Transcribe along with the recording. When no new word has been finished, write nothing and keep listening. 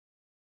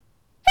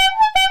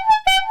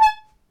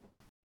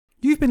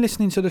You've been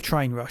listening to The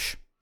Train Rush.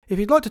 If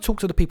you'd like to talk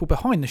to the people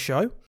behind the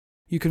show,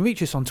 you can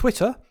reach us on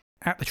Twitter,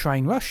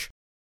 @TheTrainRush.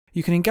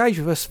 You can engage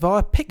with us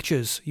via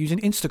pictures using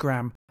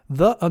Instagram,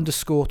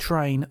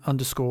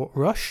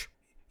 _train_rush.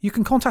 You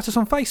can contact us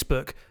on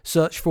Facebook,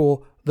 search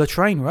for The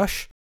Train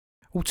Rush.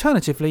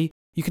 Alternatively,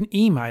 you can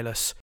email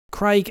us,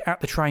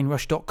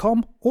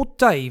 craig@thetrainrush.com or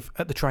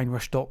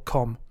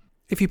dave@thetrainrush.com.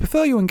 If you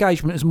prefer your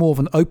engagement as more of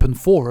an open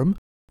forum,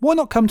 why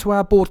not come to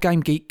our Board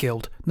Game Geek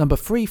Guild, number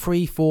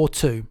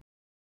 3342.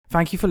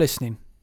 Thank you for listening.